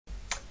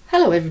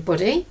Hello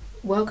everybody,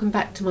 welcome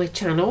back to my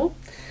channel.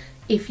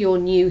 If you're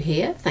new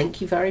here, thank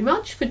you very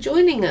much for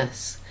joining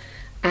us.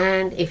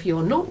 And if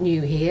you're not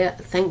new here,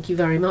 thank you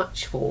very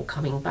much for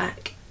coming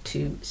back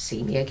to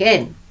see me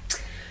again.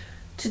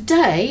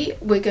 Today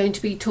we're going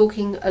to be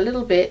talking a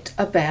little bit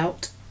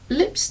about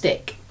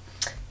lipstick.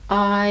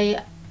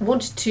 I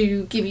wanted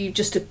to give you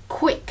just a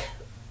quick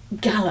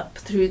gallop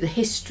through the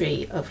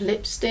history of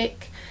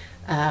lipstick,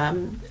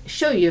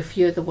 show you a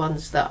few of the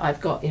ones that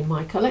I've got in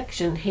my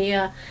collection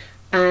here,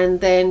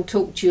 and then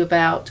talk to you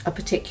about a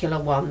particular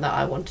one that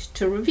I wanted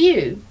to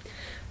review.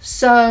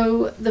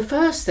 So the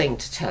first thing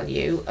to tell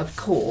you, of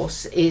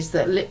course, is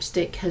that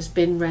lipstick has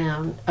been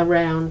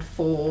around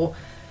for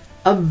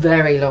a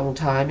very long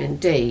time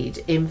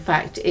indeed. In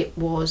fact, it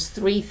was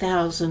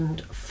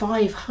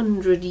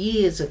 3,500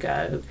 years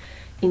ago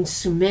in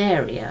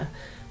Sumeria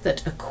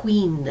that a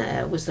queen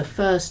there was the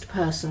first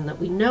person that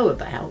we know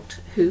about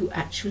who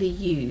actually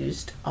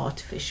used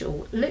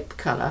artificial lip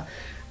colour.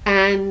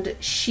 And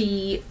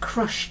she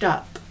crushed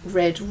up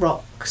red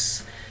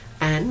rocks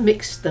and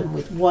mixed them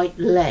with white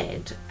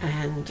lead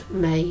and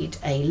made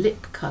a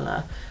lip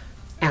colour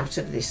out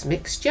of this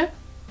mixture.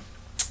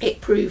 It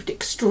proved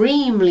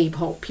extremely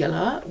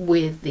popular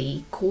with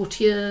the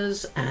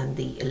courtiers and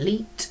the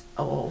elite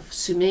of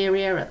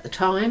Sumeria at the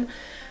time,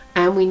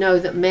 and we know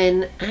that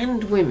men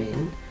and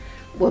women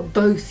were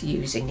both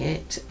using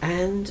it,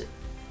 and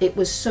it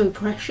was so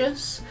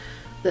precious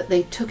that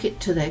they took it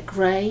to their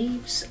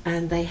graves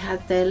and they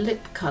had their lip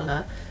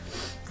colour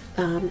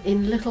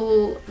in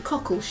little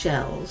cockle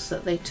shells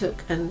that they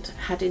took and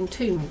had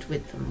entombed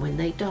with them when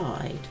they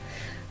died.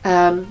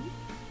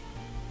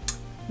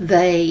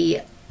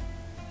 They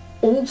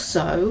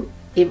also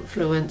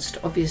influenced,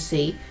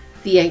 obviously,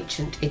 the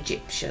ancient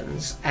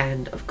Egyptians,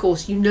 and of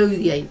course you know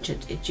the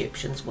ancient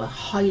Egyptians were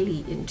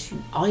highly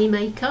into eye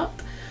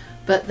makeup,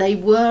 but they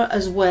were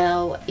as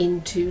well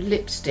into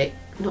lipstick,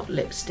 not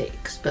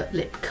lipsticks, but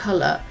lip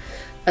colour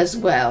as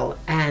well,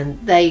 and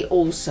they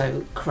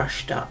also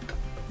crushed up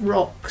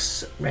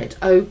rocks, red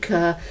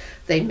ochre,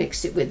 they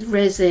mixed it with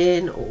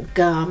resin or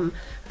gum,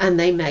 and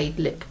they made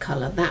lip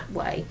colour that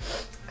way.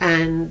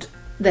 And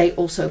they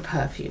also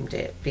perfumed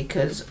it,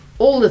 because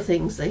all the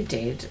things they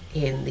did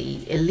in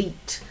the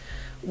elite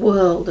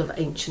world of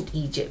ancient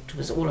Egypt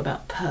was all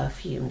about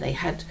perfume. They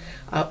had,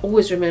 I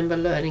always remember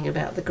learning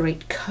about the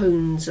great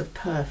cones of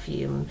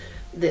perfume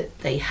that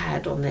they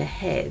had on their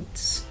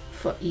heads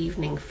for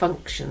evening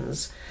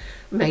functions,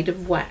 made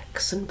of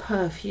wax and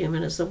perfume,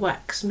 and as the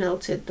wax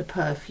melted, the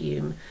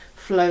perfume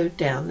flowed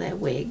down their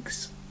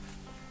wigs.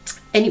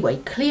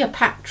 Anyway,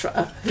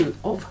 Cleopatra,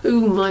 of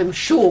whom I'm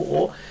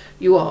sure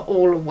you are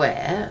all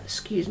aware,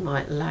 excuse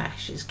my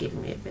lash is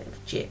giving me a bit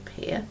of jip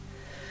here,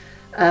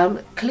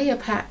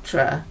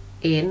 Cleopatra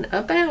in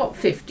about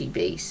 50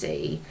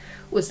 BC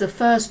was the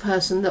first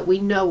person that we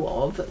know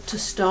of to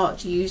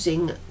start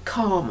using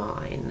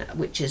carmine,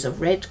 which is a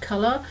red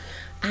colour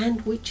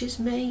and which is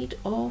made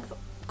of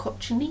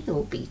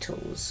cochineal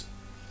beetles,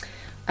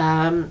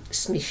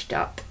 smished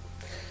up.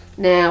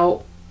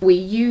 Now we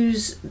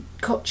use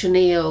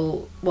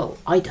cochineal, well,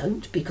 I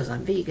don't because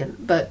I'm vegan,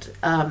 but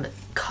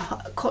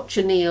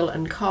cochineal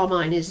and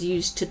carmine is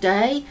used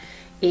today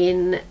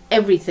in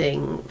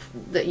everything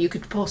that you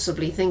could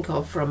possibly think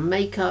of, from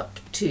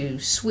makeup to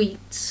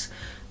sweets,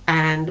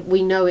 and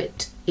we know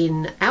it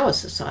in our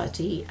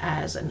society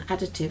as an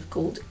additive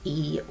called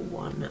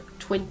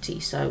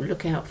E120, so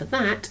look out for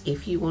that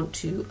if you want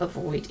to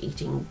avoid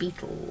eating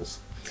beetles.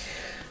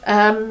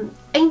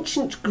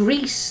 Ancient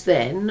Greece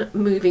then,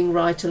 moving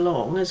right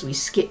along as we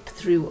skip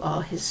through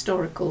our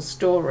historical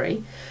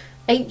story.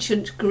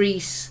 Ancient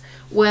Greece,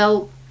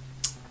 well,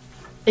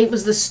 it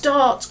was the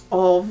start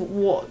of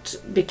what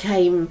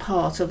became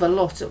part of a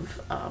lot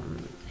of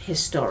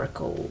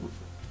historical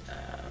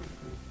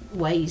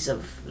ways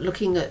of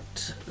looking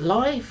at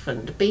life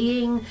and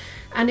being,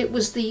 and it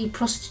was the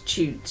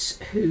prostitutes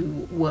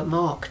who were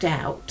marked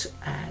out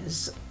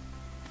as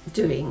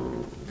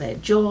doing their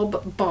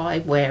job by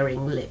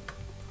wearing lip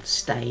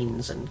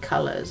stains and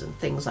colours and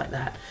things like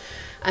that.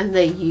 And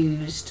they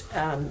used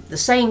the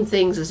same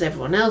things as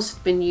everyone else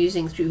had been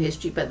using through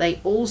history, but they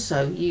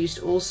also used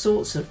all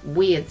sorts of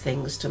weird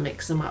things to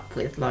mix them up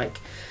with, like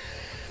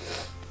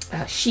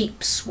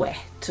sheep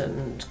sweat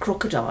and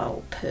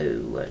crocodile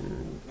poo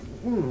and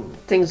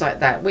things like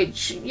that,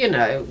 which, you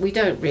know, we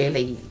don't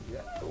really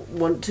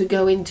want to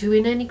go into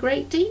in any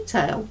great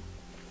detail.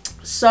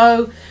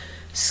 So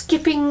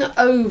skipping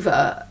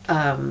over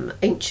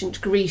ancient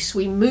Greece,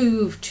 we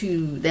move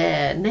to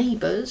their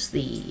neighbours,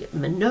 the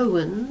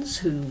Minoans,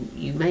 who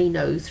you may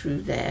know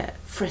through their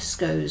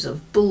frescoes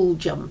of bull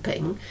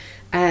jumping,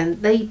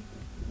 and they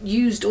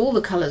used all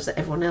the colours that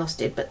everyone else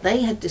did, but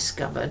they had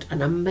discovered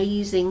an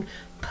amazing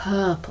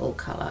purple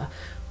colour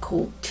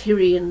called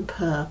Tyrian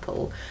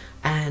purple,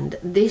 and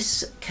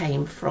this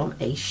came from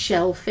a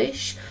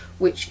shellfish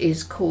which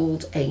is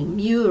called a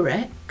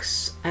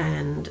murex,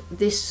 and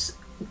this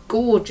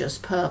gorgeous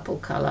purple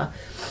colour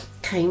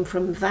came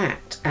from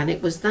that, and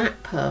it was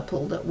that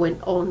purple that went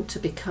on to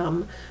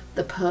become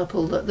the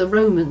purple that the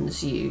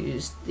Romans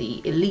used,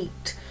 the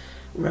elite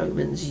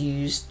Romans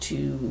used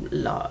to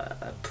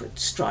put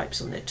stripes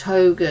on their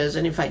togas,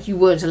 and in fact you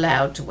weren't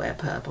allowed to wear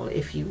purple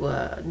if you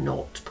were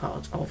not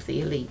part of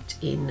the elite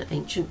in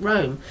ancient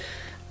Rome.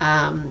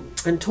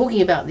 And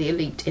talking about the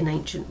elite in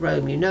ancient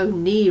Rome, you know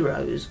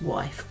Nero's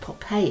wife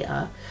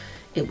Poppaea,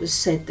 it was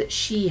said that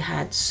she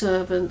had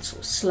servants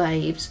or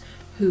slaves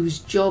whose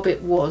job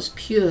it was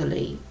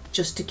purely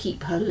just to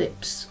keep her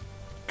lips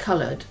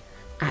coloured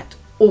at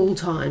all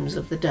times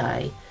of the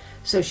day.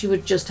 So she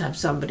would just have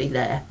somebody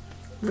there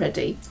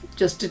ready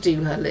just to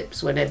do her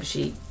lips whenever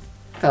she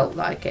felt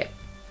like it.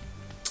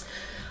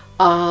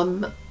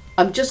 I'm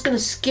just going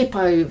to skip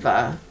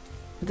over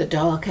the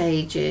Dark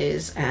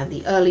Ages and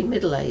the early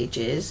Middle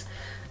Ages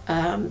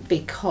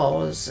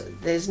because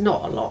there's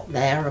not a lot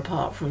there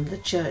apart from the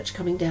church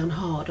coming down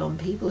hard on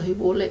people who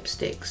wore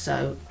lipstick,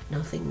 so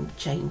nothing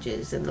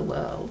changes in the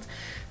world.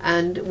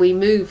 And we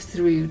move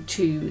through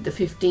to the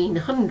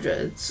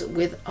 1500s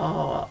with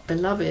our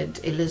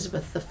beloved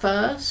Elizabeth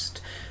I,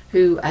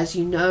 who, as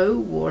you know,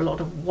 wore a lot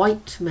of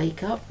white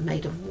makeup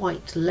made of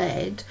white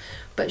lead,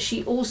 but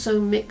she also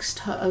mixed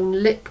her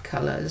own lip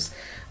colours,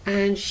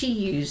 and she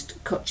used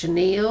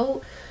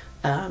cochineal,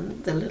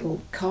 the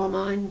little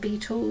carmine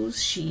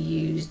beetles, she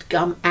used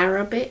gum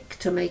arabic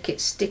to make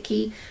it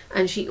sticky,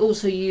 and she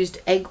also used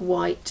egg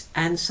white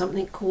and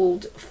something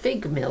called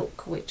fig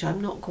milk, which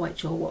I'm not quite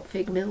sure what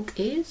fig milk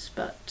is,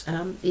 but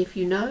if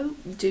you know,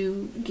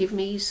 do give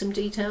me some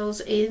details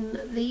in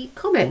the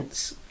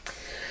comments.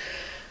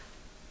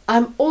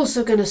 I'm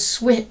also going to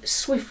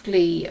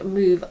swiftly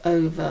move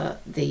over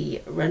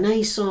the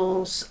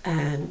Renaissance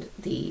and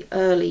the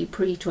early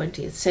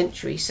pre-20th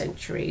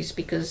centuries,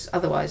 because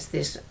otherwise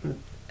this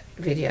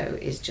video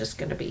is just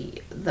going to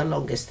be the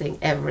longest thing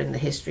ever in the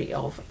history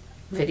of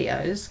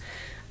videos.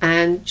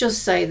 And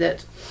just say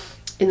that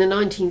in the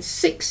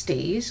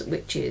 1960s,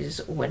 which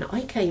is when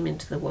I came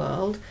into the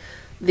world,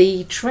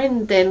 the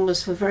trend then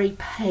was for very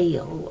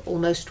pale,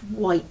 almost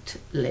white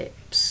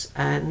lips,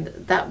 and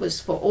that was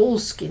for all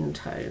skin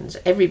tones.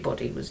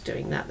 Everybody was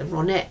doing that. The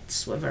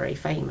Ronettes were very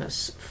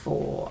famous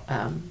for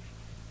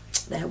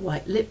their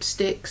white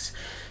lipsticks.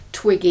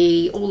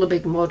 Twiggy, all the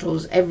big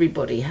models,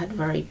 everybody had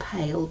very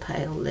pale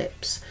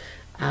lips.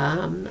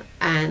 And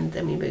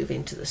then we move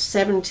into the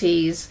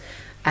 70s,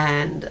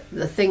 and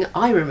the thing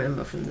I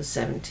remember from the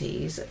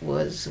 70s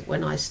was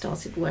when I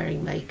started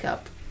wearing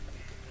makeup,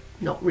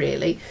 not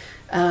really,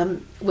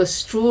 were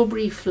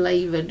strawberry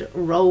flavoured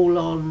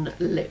roll-on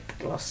lip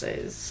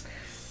glosses,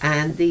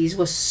 and these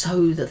were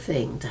so the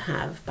thing to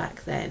have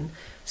back then.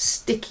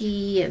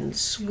 Sticky and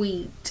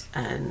sweet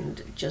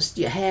and just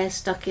your hair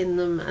stuck in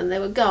them, and they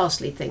were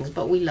ghastly things,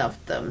 but we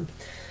loved them,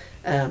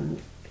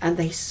 and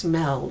they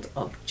smelled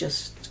of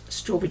just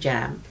strawberry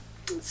jam,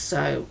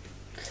 so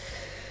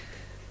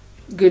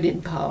good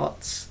in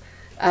parts.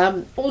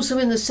 Also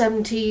in the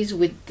 70s,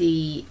 with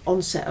the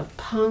onset of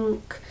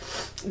punk,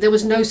 there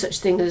was no such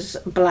thing as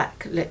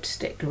black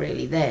lipstick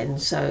really then,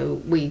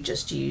 so we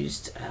just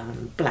used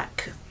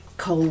black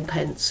kohl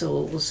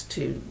pencils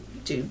to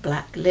do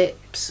black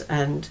lips.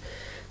 And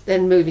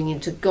then moving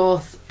into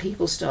goth,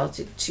 people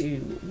started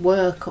to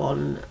work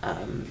on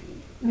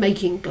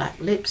making black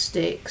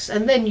lipsticks,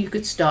 and then you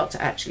could start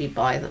to actually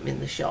buy them in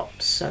the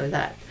shops, so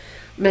that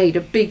made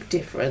a big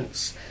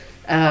difference.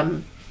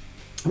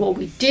 What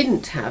we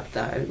didn't have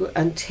though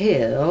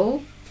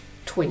until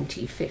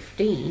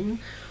 2015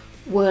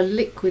 were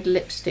liquid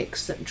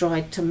lipsticks that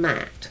dried to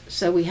matte.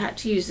 So we had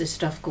to use this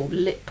stuff called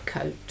lip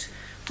coat,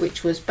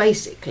 which was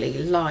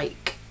basically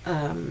like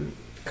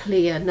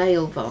clear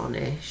nail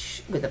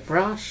varnish with a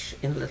brush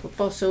in a little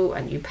bottle,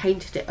 and you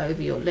painted it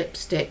over your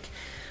lipstick,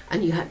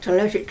 and you had to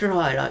let it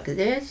dry like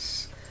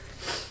this,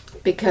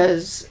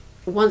 because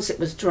once it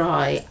was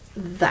dry,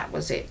 that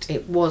was it.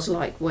 It was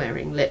like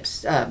wearing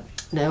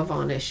nail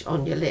varnish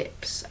on your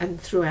lips,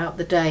 and throughout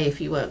the day, if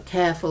you weren't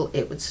careful,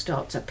 it would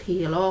start to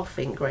peel off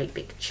in great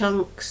big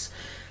chunks,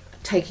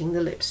 taking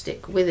the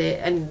lipstick with it.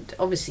 And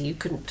obviously you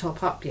couldn't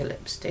top up your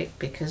lipstick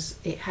because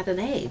it had an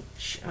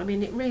edge. I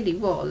mean, it really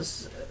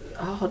was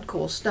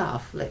hardcore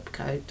stuff, lip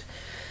coat.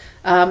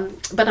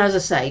 But as I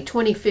say,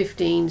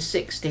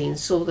 2015-16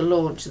 saw the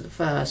launch of the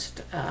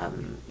first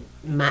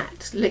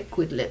matte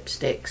liquid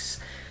lipsticks,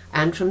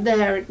 and from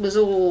there it was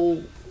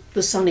all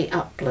the sunny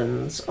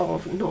uplands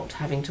of not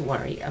having to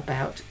worry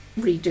about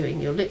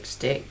redoing your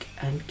lipstick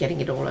and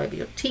getting it all over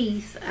your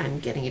teeth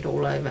and getting it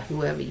all over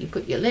whoever you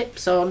put your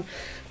lips on.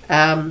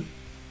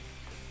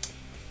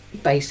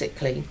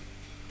 Basically,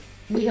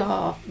 we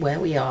are where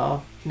we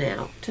are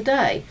now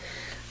today,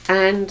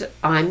 and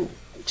I'm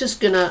just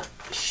gonna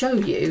show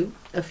you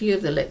a few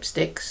of the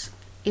lipsticks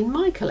in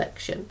my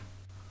collection.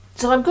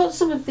 So I've got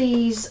some of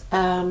these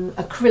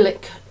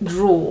acrylic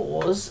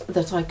drawers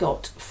that I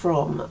got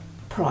from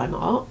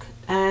Primark,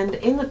 and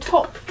in the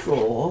top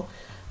drawer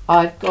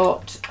I've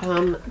got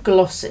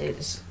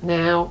glosses.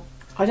 Now,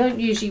 I don't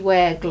usually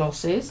wear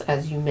glosses,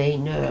 as you may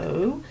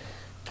know.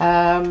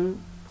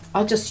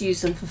 I just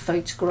use them for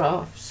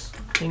photographs,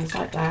 things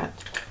like that.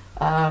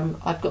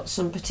 I've got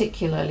some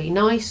particularly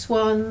nice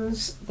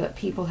ones that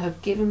people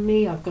have given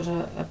me. I've got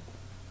a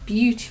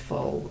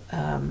beautiful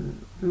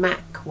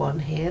MAC one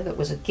here that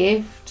was a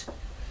gift,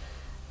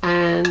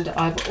 and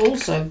I've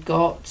also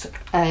got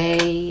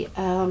a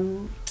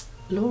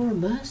Laura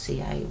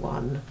Mercier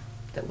one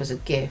that was a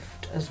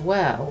gift as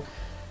well,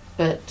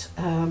 but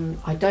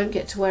I don't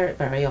get to wear it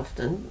very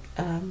often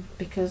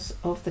because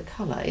of the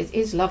colour. It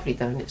is lovely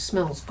though, and it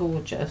smells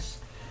gorgeous.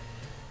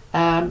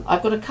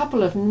 I've got a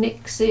couple of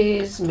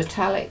NYX's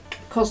metallic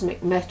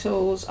cosmic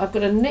metals. I've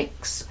got a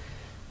NYX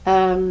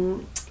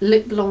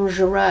Lip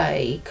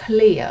Lingerie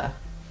clear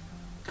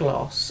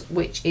gloss,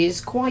 which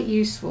is quite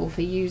useful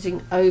for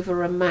using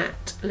over a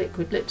matte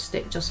liquid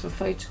lipstick just for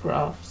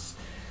photographs.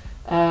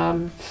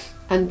 And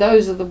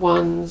those are the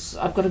ones.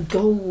 I've got a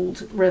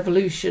gold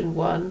Revolution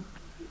one,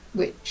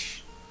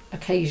 which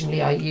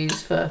occasionally I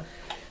use for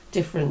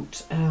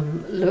different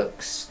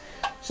looks.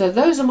 So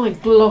those are my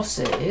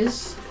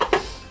glosses.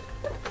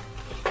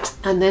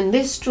 And then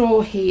this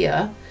drawer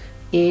here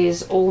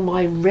is all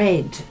my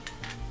red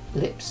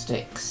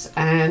lipsticks,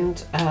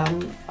 and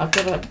I've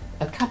got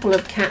a couple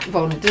of Kat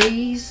Von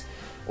D's,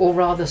 or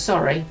rather,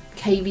 sorry,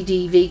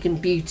 KVD Vegan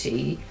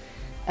Beauty.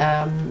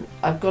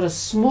 I've got a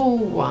small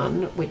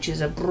one which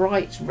is a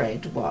bright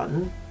red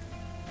one,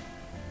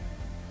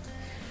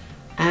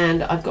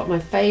 and I've got my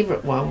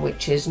favourite one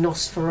which is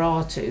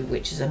Nosferatu,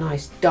 which is a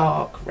nice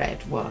dark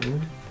red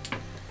one.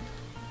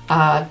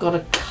 I've got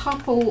a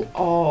couple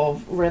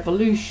of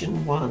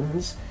Revolution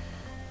ones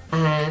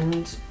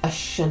and a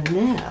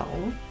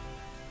Chanel,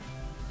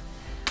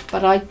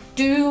 but I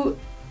do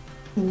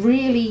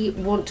really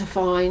want to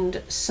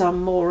find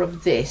some more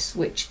of this,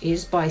 which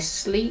is by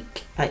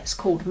Sleek. It's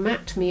called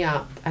Matte Me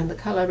Up, and the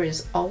colour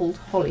is Old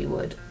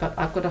Hollywood, but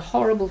I've got a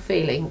horrible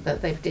feeling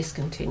that they've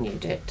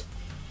discontinued it.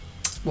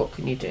 What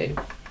can you do?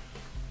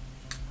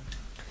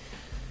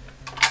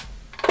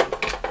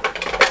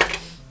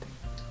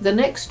 The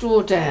next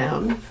drawer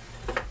down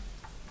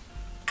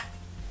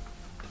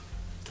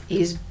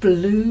is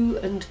blue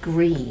and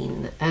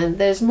green, and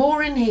there's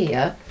more in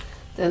here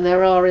than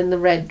there are in the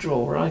red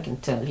drawer, I can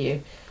tell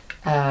you.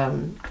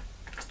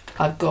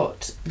 I've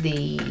got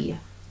the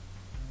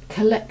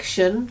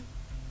collection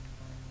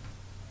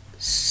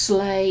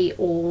Slay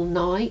All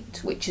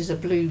Night, which is a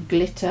blue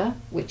glitter,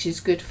 which is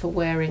good for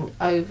wearing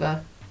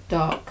over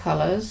dark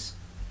colours.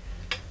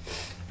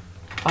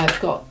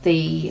 I've got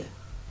the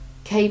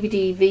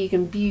KVD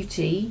Vegan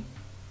Beauty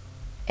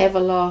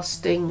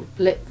Everlasting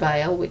Lip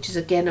Veil, which is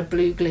again a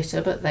blue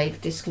glitter, but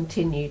they've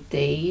discontinued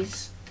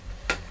these.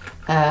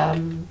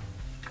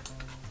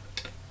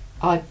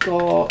 I've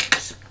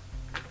got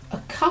a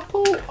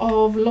couple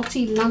of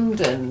Lottie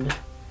London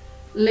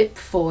lip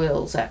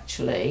foils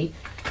actually,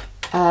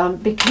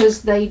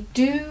 because they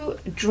do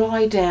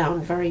dry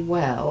down very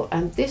well,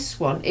 and this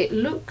one, it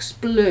looks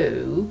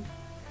blue,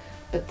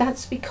 but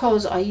that's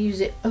because I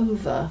use it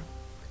over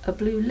a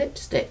blue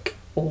lipstick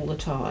all the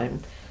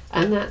time,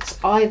 and that's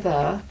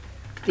either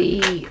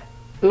the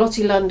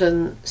Lottie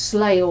London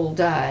Slay All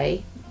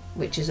Day,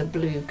 which is a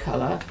blue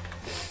colour,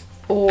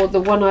 or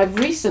the one I've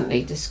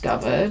recently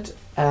discovered,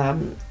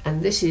 and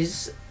this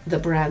is the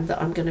brand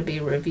that I'm going to be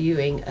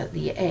reviewing at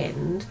the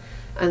end,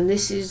 and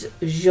this is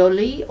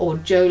Jolie or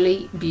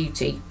Jolie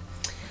Beauty.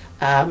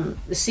 The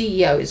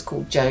CEO is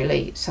called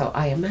Jolie, so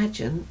I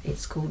imagine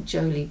it's called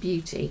Jolie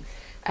Beauty,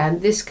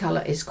 and this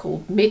colour is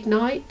called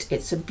Midnight.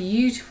 It's a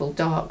beautiful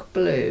dark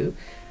blue,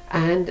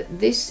 and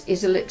this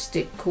is a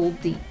lipstick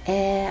called the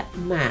Air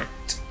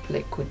Matte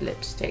liquid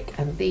lipstick,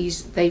 and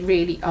these, they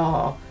really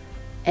are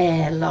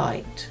air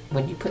light.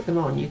 When you put them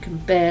on, you can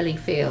barely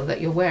feel that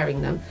you're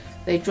wearing them.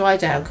 They dry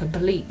down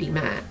completely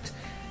matte,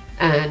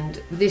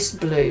 and this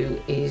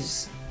blue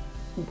is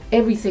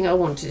everything I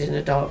wanted in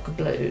a dark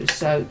blue.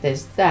 So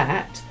there's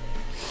that.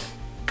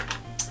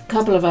 A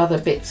couple of other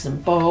bits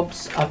and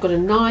bobs. I've got a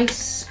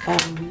nice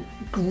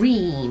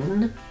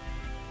green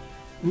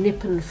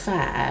Nip and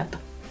Fab,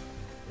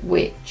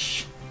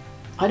 which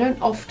I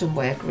don't often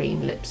wear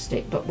green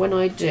lipstick, but when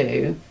I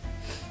do,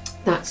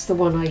 that's the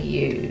one I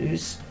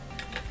use.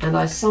 And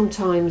I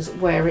sometimes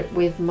wear it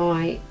with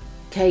my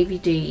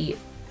KVD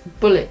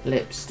Bullet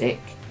lipstick,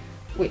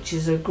 which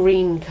is a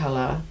green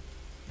colour,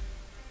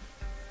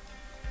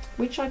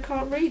 which I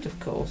can't read, of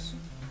course.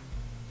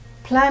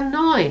 Plan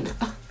 9.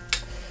 Oh,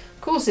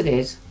 of course it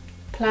is.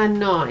 Plan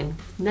 9,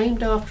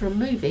 named after a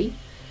movie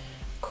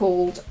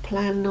called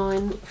Plan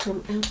 9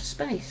 from Outer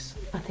Space,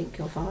 I think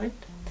you'll find.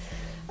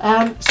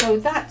 So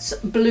that's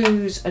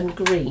blues and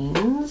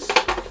greens.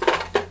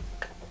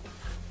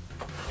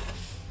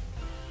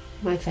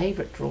 My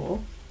favourite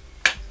drawer.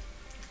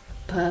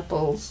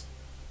 Purples.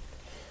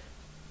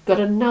 Got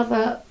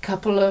another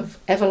couple of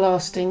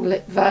Everlasting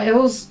Lip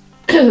Veils,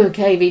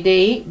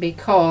 KVD,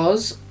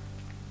 because,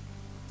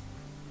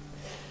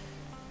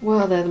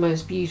 well, they're the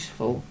most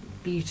beautiful,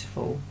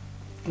 beautiful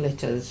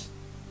glitters.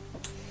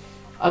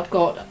 I've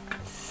got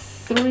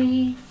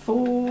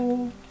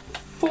four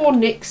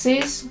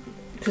NYX's,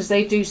 because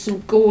they do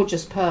some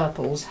gorgeous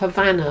purples.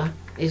 Havana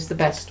is the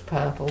best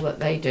purple that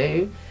they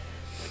do.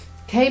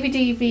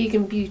 KVD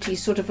Vegan Beauty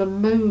sort of a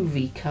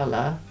mauvey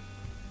colour,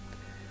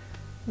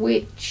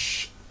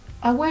 which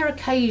I wear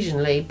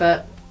occasionally,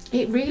 but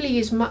it really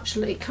is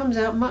it comes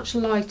out much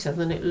lighter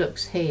than it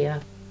looks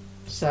here.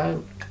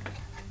 So,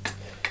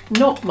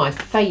 not my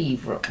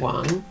favourite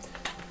one,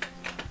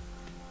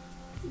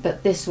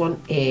 but this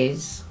one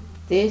is.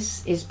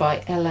 This is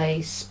by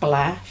LA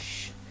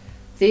Splash.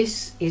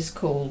 This is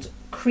called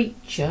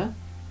Creature,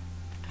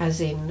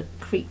 as in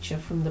Creature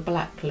from the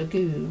Black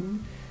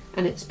Lagoon,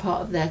 and it's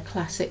part of their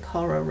classic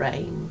horror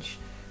range,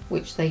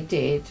 which they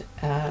did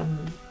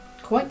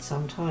quite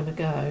some time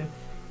ago,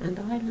 and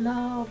I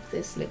love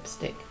this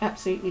lipstick,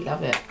 absolutely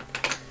love it.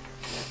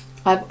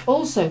 I've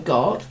also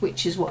got,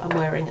 which is what I'm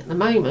wearing at the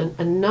moment,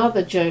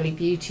 another Jolie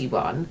Beauty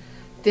one.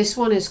 This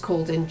one is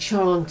called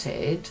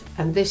Enchanted,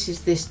 and this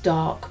is this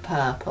dark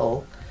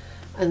purple,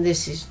 and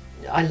this is,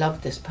 I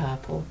love this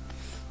purple.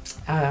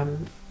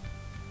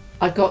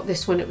 I got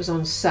this when it was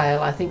on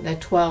sale. I think they're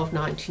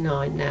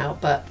 $12.99 now,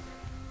 but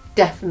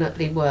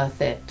definitely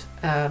worth it.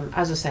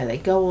 As I say, they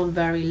go on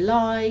very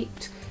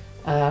light,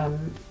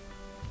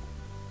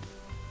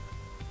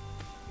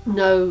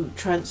 no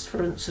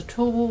transference at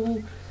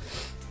all.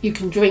 You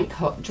can drink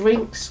hot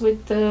drinks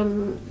with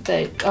them.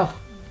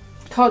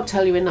 Can't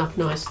tell you enough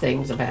nice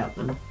things about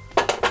them.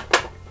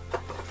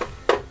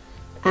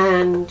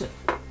 And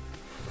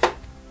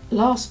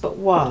last but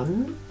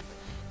one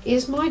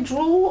is my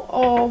drawer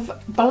of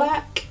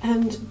black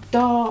and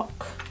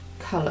dark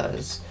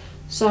colours.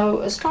 So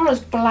as far as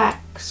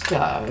blacks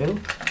go,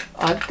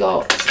 I've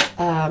got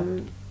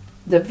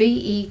the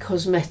VE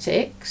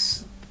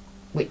Cosmetics,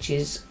 which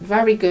is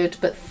very good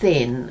but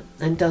thin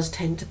and does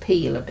tend to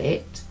peel a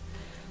bit.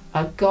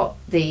 I've got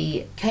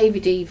the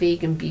KVD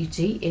Vegan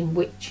Beauty in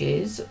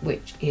Witches,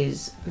 which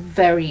is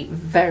very,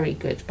 very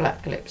good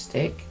black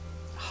lipstick.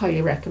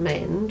 Highly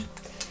recommend.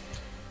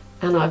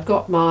 And I've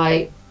got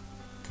my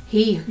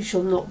He Who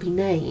Shall Not Be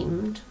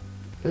Named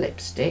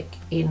lipstick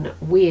in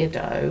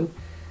Weirdo,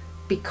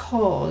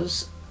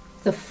 because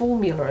the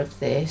formula of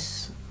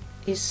this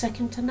is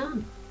second to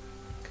none.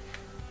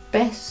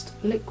 Best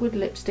liquid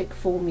lipstick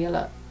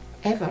formula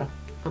ever,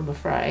 I'm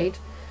afraid.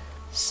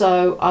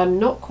 So I'm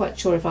not quite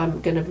sure if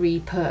I'm going to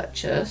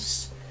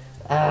repurchase,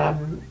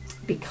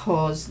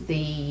 because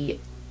the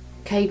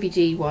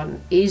KVD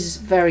one is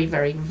very,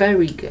 very,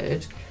 very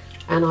good,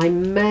 and I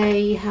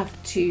may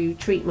have to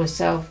treat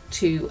myself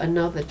to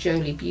another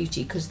Jolie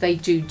Beauty, because they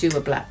do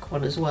a black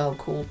one as well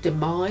called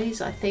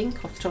Demise, I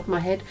think, off the top of my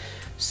head.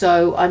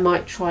 So I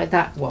might try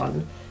that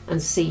one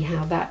and see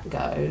how that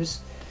goes.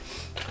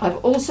 I've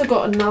also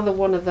got another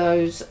one of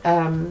those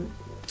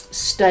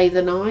Stay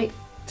the Night,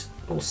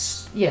 or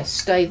yes,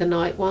 Stay the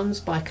Night ones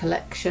by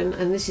Collection,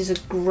 and this is a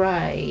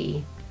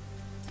grey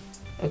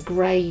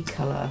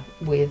colour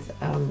with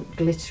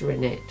glitter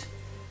in it.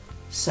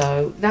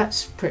 So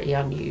that's pretty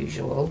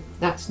unusual.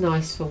 That's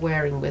nice for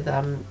wearing with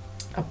a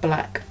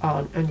black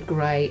and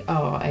grey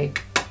eye.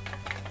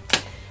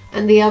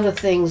 And the other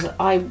things,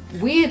 I've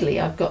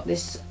got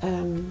this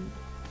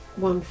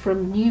one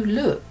from New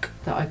Look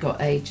that I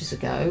got ages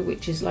ago,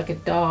 which is like a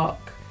dark,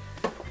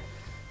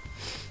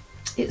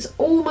 it's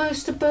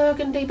almost a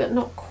burgundy but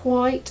not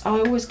quite. I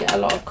always get a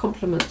lot of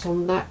compliments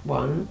on that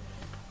one,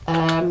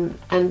 and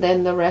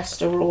then the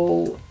rest are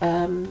all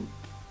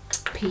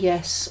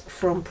PS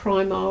from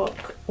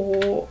Primark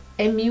or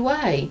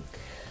MUA.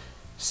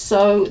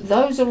 So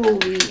those are all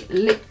the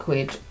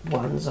liquid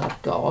ones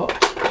I've got.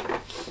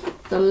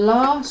 The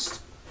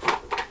last,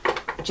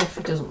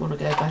 Jeffrey doesn't want to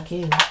go back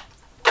in.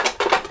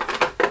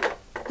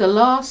 The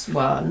last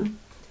one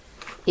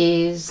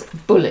is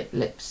Bullet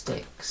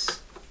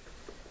lipsticks,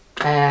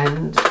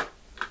 and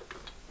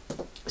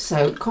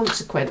so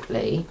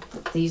consequently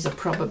these are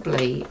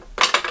probably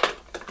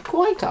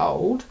quite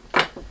old.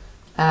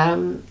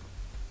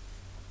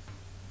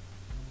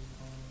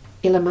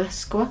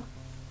 Ilamasqua,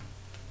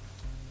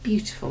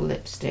 beautiful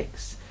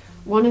lipsticks,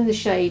 one in the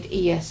shade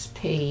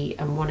ESP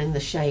and one in the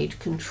shade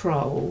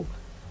Control.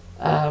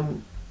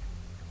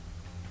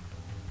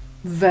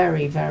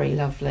 Very, very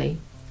lovely.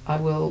 I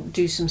will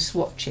do some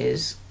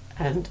swatches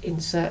and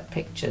insert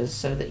pictures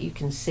so that you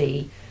can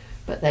see,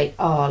 but they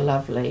are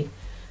lovely.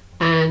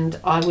 And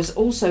I was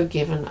also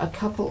given a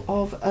couple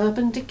of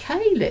Urban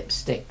Decay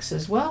lipsticks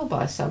as well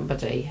by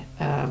somebody.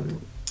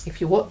 If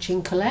you're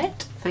watching,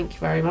 Colette, thank you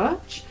very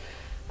much.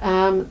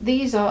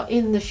 These are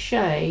in the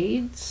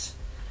shades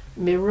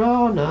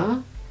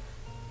Mirana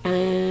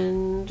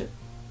and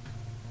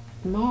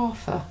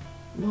Marfa,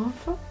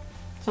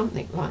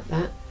 something like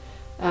that.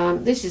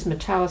 This is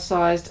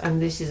metallicized and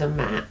this is a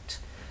matte,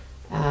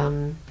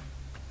 and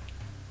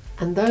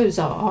those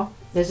are,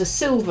 there's a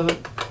silver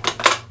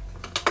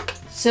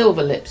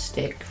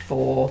lipstick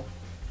for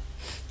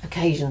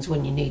occasions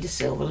when you need a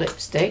silver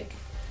lipstick,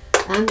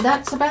 and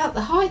that's about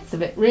the height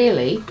of it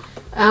really.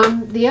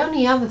 The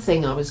only other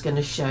thing I was going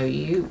to show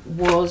you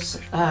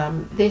was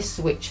this,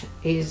 which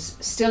is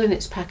still in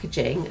its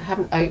packaging. I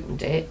haven't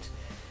opened it.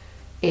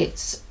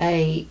 It's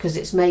because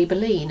it's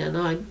Maybelline, and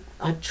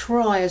I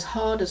try as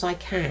hard as I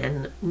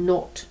can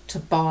not to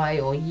buy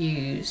or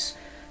use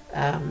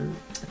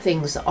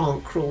things that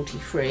aren't cruelty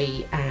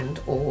free and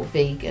or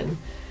vegan.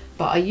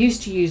 But I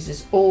used to use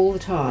this all the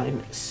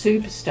time.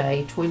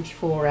 Superstay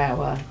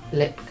 24-hour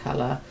lip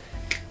colour.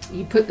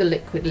 You put the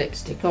liquid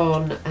lipstick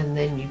on and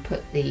then you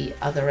put the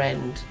other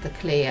end, the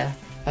clear,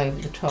 over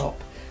the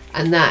top,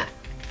 and that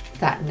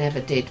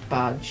never did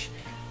budge.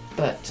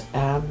 But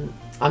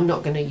I'm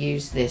not going to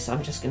use this.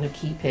 I'm just going to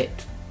keep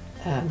it.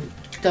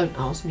 Don't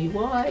ask me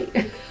why.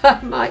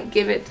 I might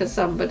give it to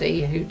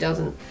somebody who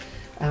doesn't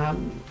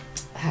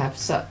have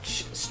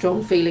such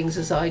strong feelings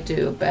as I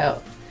do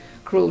about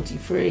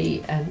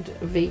cruelty-free and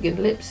vegan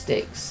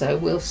lipsticks, so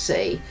we'll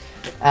see.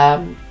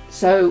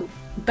 So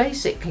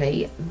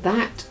basically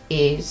that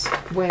is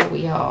where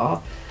we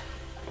are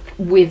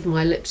with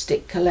my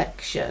lipstick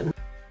collection.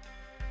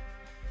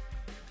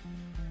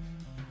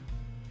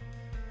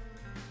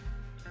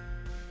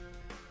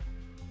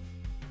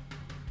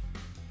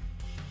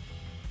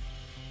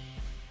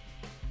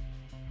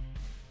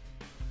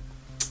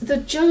 The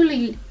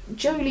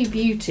Jolie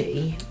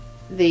Beauty,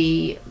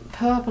 the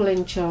Purple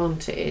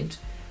Enchanted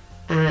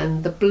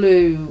and the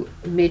Blue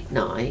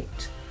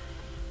Midnight,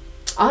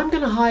 I'm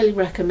going to highly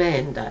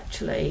recommend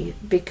actually,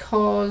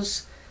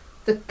 because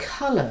the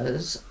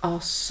colours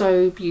are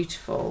so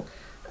beautiful.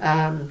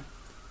 I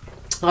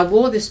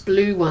wore this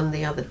blue one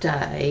the other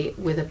day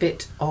with a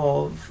bit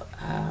of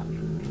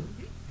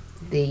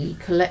the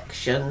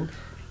collection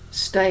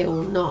Stay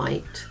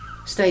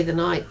the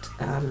Night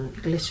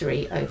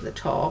glittery over the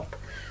top.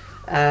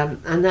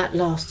 And that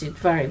lasted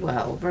very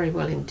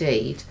well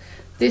indeed.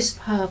 This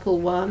purple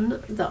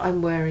one that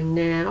I'm wearing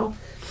now,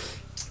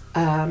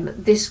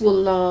 this will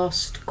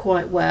last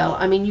quite well.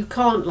 I mean, you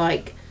can't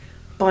like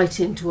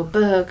bite into a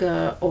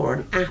burger or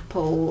an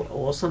apple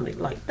or something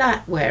like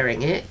that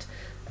wearing it,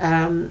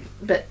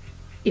 but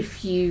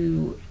if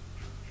you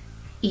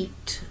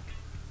eat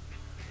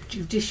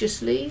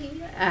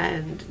judiciously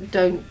and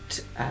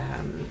don't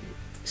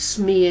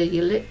smear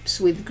your lips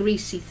with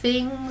greasy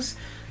things,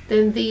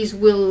 then these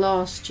will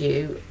last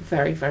you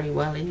very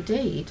well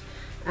indeed,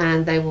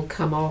 and they will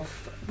come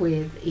off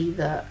with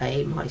either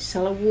a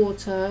micellar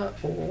water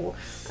or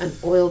an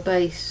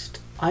oil-based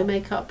eye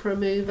makeup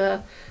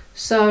remover.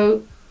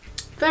 So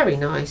very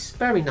nice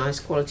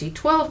quality.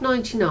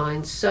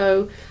 $12.99,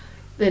 so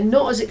they're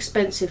not as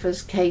expensive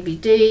as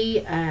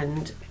KVD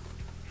and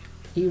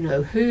you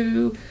know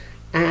who,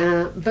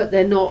 but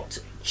they're not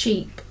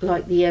cheap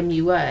like the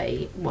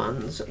MUA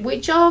ones,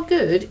 which are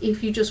good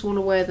if you just want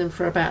to wear them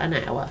for about an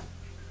hour.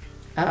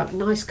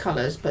 Nice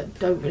colours, but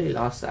don't really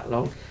last that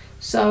long.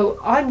 So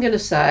I'm going to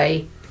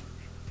say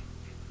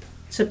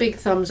it's a big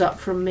thumbs up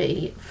from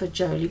me for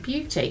Jolie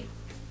Beauty.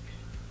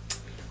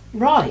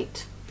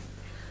 Right,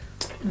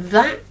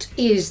 that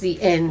is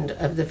the end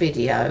of the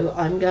video.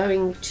 I'm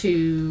going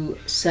to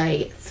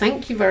say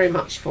thank you very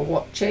much for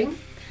watching.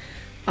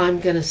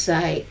 I'm going to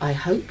say I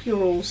hope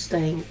you're all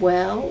staying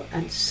well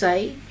and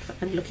safe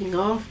and looking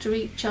after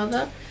each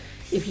other.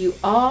 If you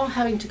are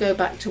having to go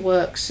back to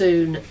work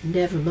soon,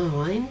 never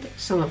mind.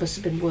 Some of us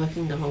have been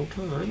working the whole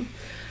time.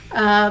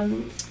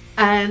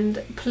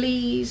 And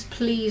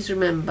please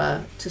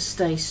remember to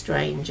stay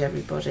strange,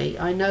 everybody.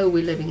 I know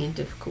we're living in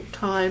difficult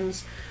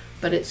times,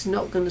 but it's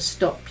not going to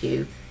stop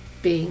you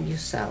being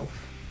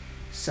yourself.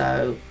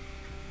 So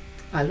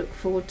I look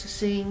forward to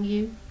seeing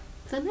you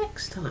the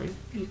next time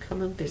you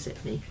come and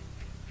visit me.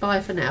 Bye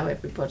for now,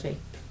 everybody.